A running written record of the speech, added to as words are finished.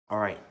All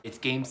right, it's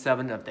Game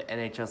 7 of the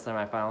NHL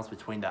semifinals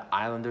between the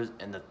Islanders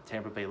and the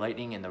Tampa Bay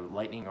Lightning, and the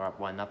Lightning are up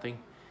 1-0.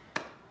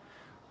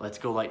 Let's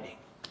go Lightning.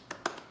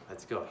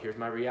 Let's go. Here's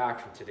my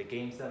reaction to the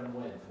Game 7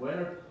 wins.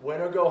 Win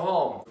or go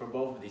home for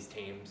both of these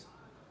teams.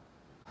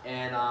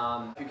 And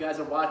if you guys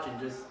are watching,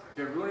 if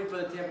you're rooting for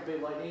the Tampa Bay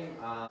Lightning,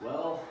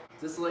 well,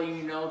 just letting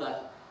you know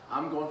that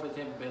I'm going for the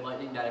Tampa Bay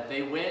Lightning, that if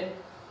they win,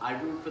 I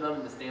root for them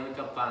in the Stanley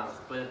Cup Finals.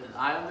 But if the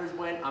Islanders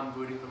win, I'm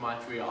rooting for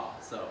Montreal.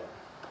 So.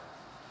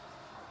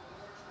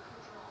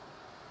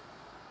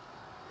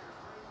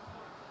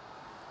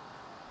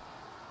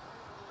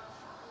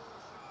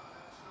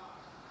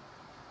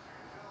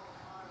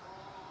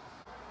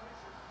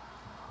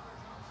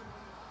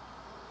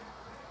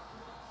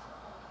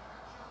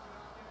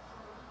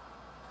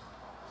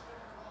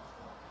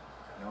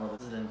 No,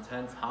 this is an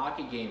intense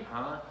hockey game,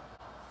 huh?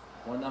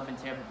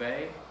 1-0 Tampa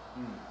Bay.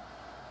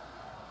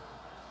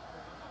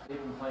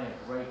 They've been playing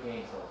a great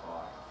game so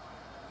far.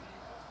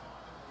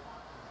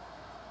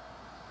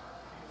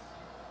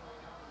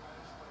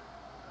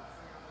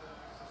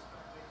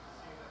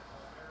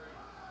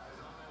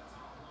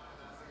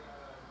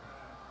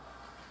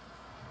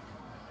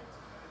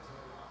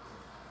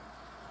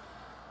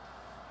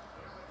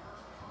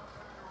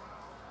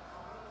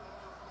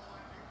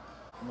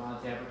 Come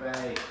on, Tampa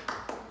Bay.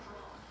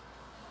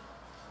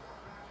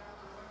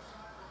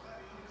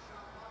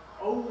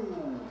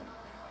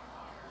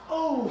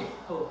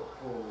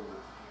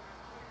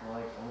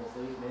 Like almost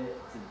 8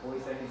 minutes and 40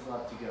 seconds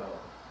left to go.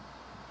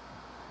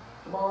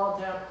 Come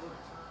on, Tampa.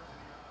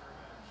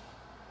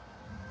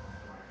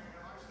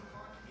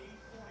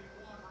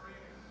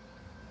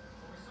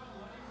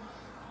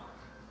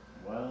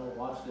 Well,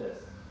 watch this.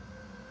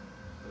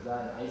 Was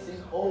that an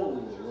icing? Oh,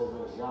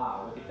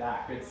 wow, look at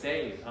that. Good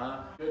save,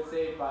 huh? Good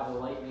save by the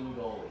Lightning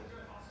goalie.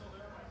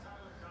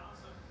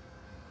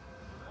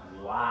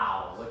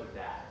 Wow, look at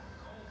that.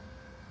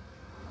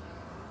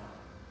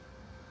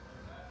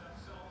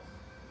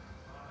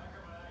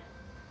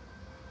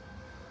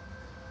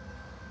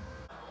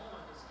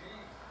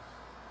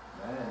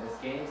 Man, this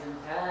game's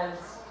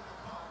intense.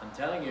 I'm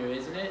telling you,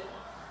 isn't it?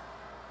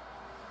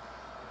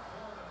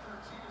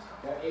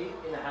 Got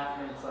 8.5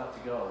 minutes left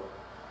to go.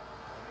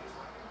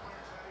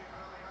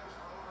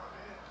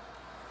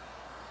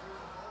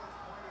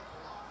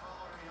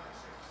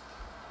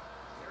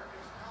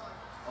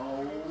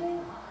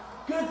 Oh,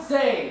 good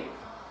save!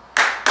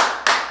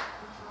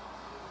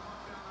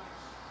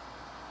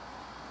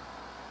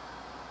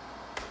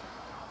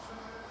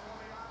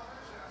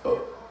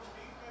 Oh.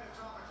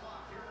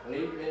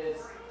 8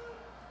 minutes.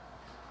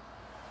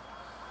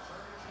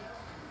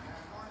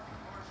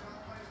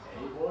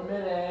 8 more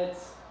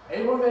minutes.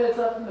 8 more minutes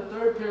left in the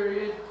third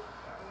period.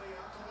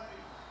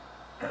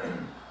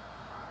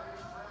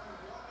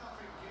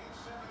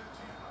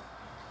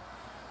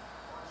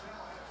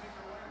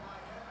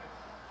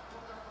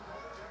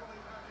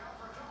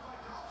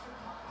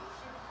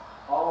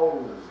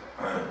 Oh,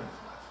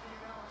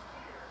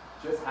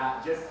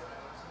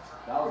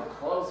 that was a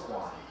close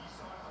one,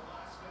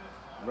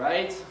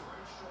 right?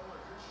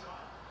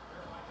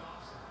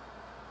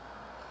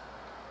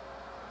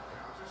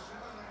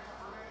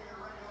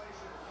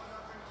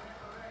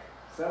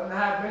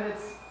 7.5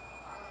 minutes.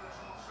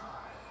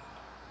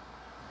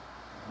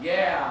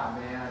 Yeah,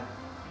 man.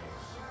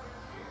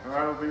 All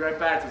right, we'll be right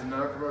back. There's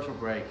another commercial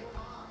break.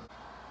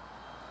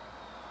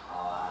 Oh,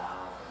 I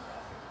don't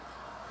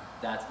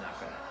think that's not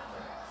gonna happen.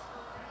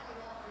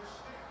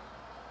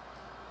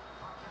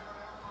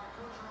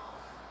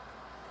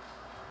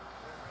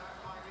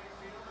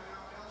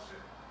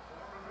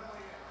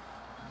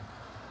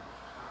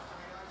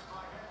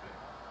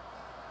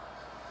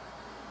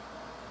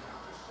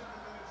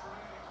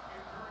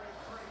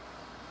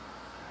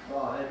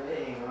 Oh, hit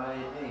me,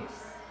 right? Thanks.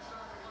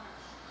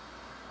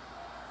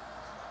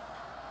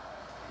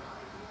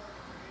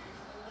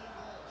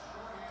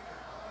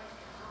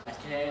 I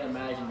can't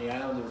imagine the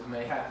Islanders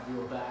may have to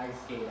do a bag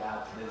skate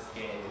after this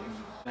game.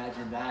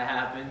 Imagine that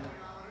happened.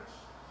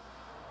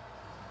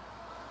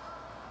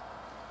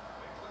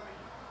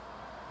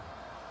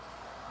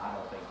 I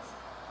don't think that.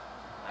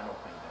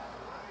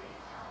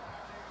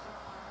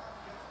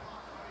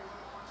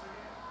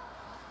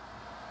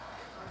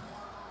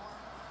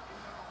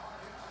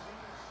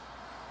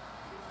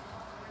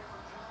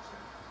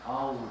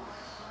 Oh.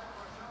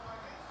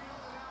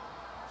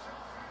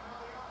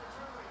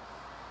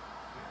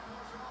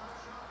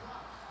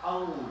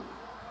 Oh.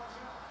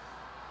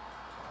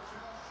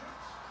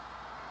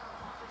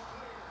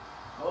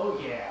 Oh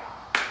yeah.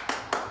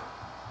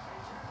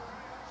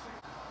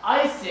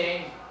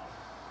 Icing.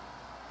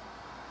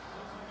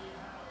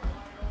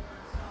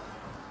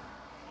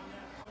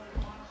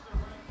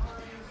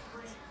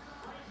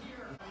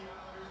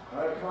 All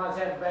right, come on,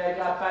 Tampa Bay.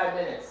 Got 5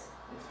 minutes.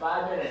 It's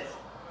 5 minutes.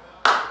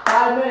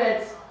 5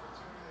 minutes.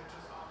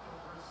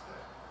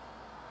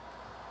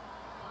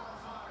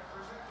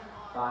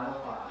 Final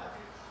 5.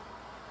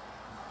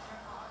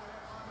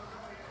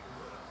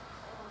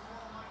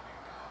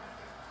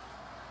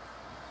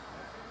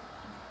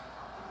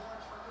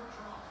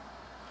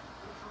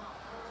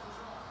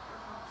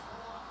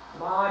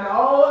 Come on.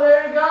 Oh,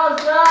 there he goes.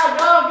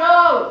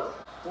 Go.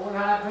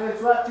 4.5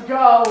 minutes left to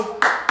go.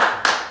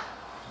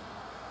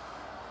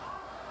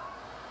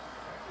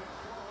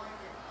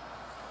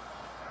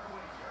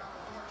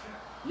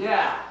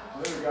 Yeah,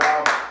 there we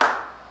go.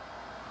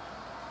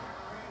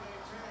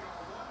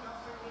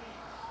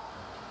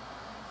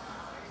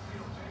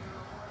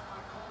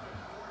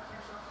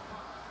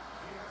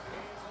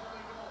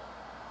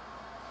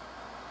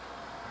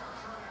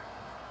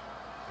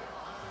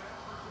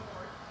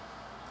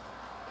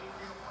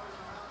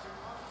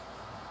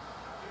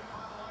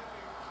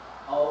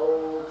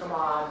 Oh, come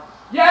on.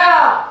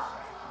 Yeah!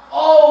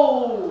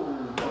 Oh!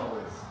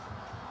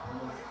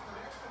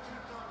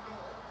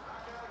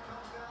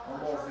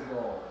 Almost a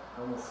goal.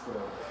 Almost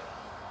scored.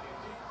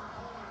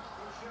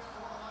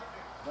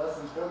 Less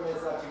than 4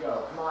 minutes left to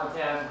go. Come on,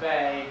 Tampa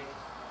Bay.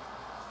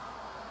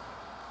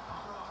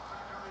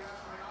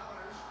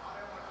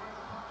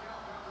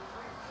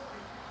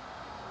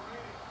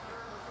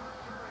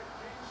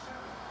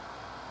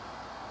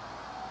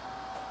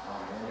 Oh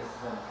man, this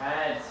is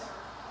intense.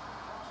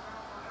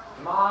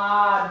 Come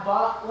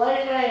on,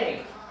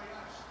 Lightning.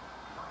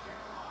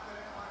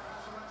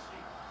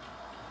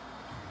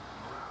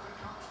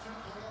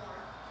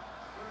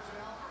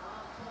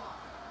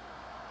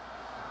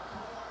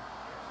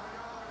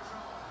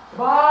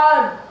 Come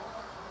on!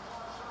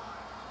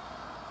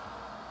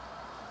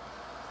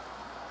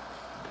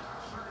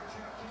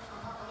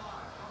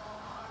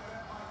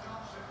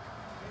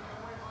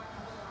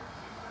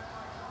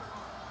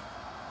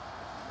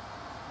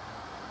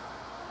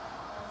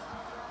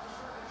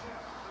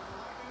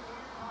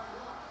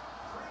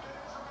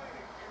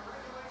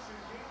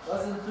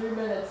 Less than 3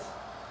 minutes.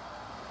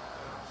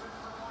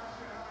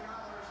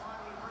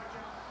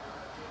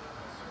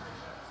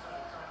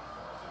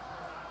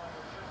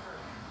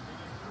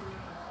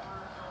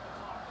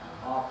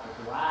 Off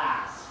the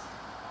glass.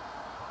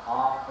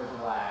 Off the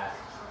glass.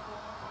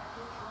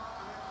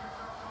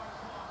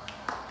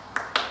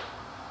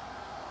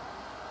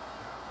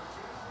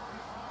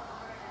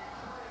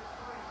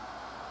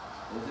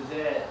 This is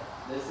it.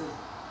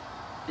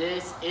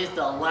 This is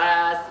the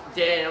last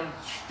damn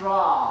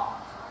straw.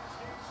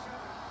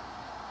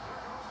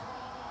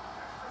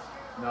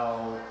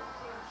 No.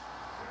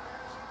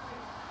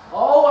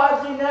 Oh,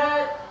 I've seen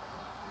that.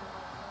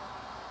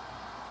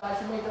 I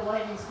should make the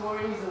Lightning score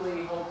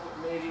easily, hope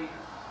maybe.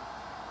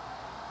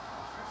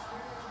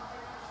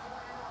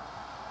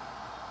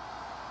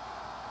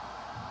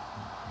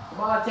 Come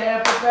on,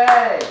 Tampa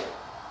Bay.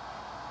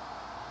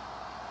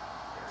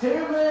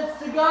 2 minutes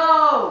to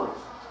go.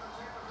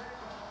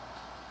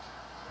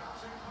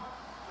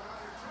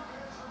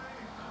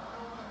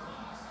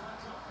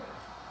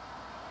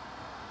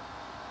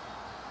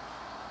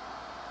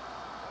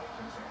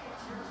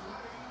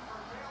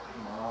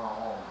 Come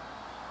on.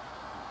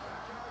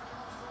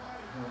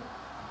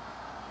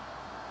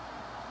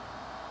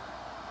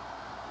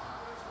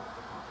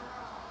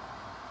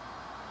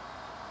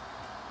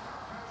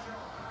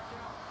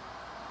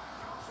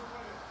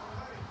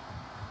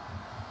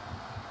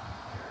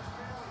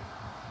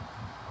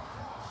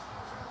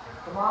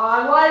 Come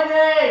on,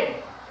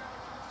 Lightning!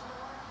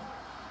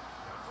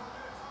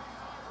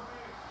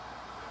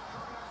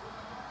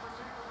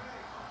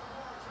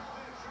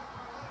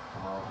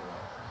 Oh,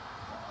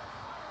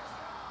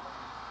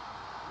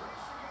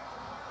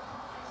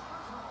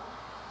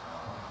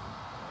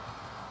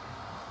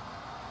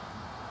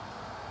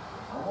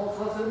 almost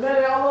less than a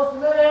minute, almost a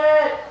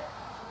minute!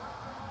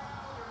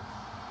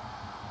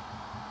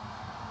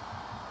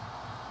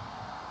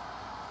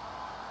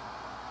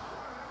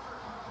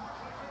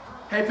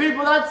 Hey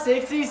people, that's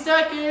 60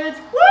 seconds!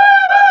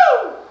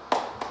 Woo!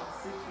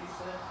 60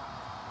 seconds.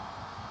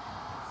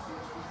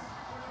 60.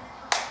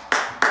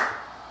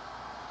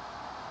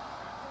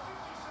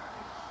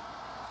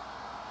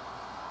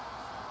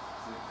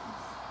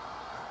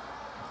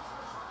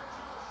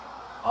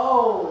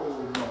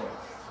 Oh, no.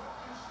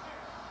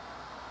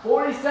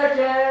 40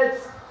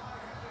 seconds!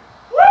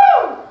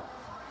 Woo!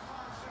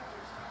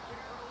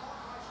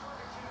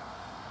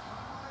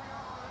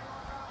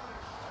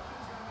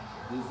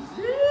 This is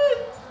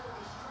it!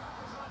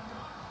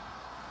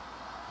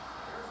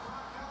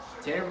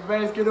 Tampa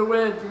Bay's gonna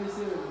win pretty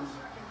soon.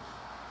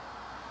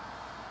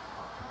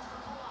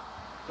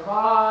 Come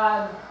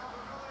on!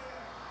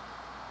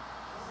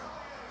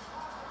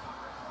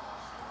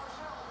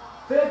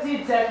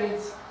 15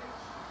 seconds.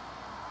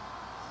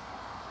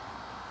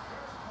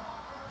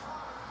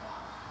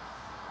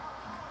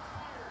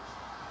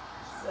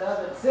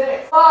 7,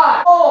 6,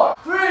 5, 4,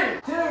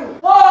 3, 2,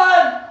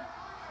 1.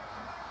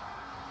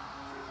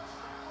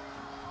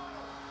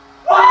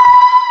 Woo!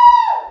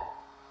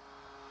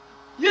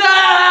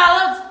 Yeah,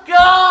 let's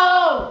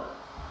go!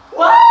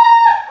 Woo!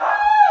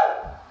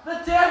 The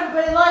Tampa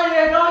Bay Lightning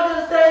are going to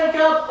the Stanley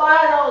Cup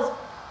Finals.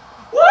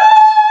 Woo!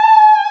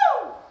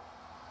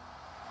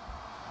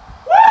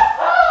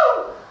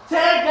 Woo!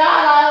 Take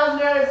that,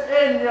 Islanders,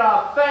 in your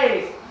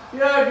face.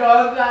 You're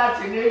going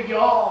back to New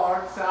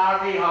York.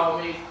 Sorry,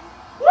 homies.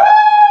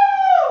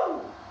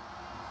 Woo!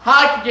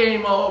 Hockey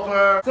game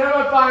over.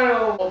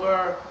 Semifinal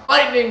over.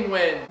 Lightning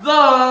win.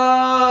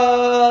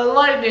 The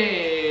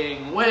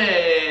Lightning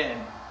win.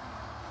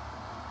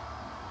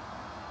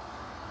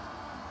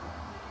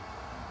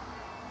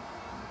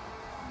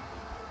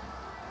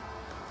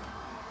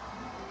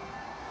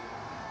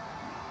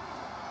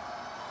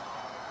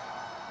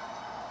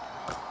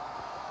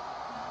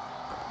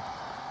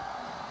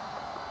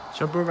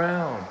 Jump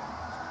around.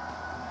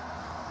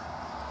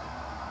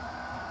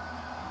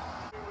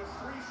 With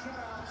 3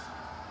 shutouts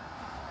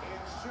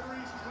and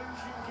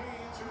series-clinching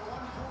games in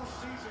one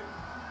postseason.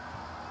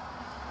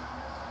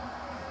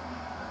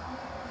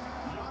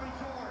 Yanni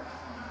Gourde,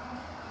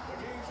 the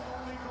game's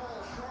only goal,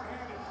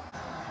 shorthanded.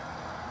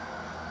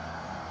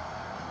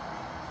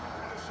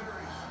 What a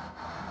series.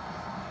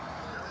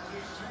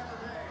 Tampa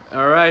Bay.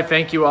 All right,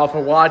 thank you all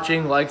for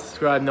watching. Like,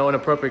 subscribe, no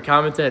inappropriate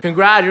content.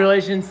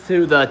 Congratulations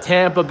to the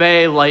Tampa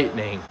Bay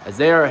Lightning as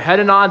they are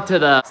heading on to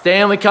the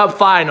Stanley Cup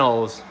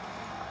Finals.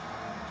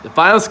 The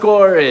final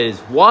score is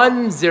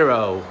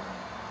 1-0.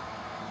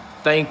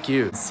 Thank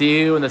you. See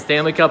you in the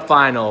Stanley Cup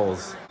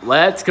Finals.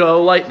 Let's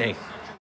go Lightning.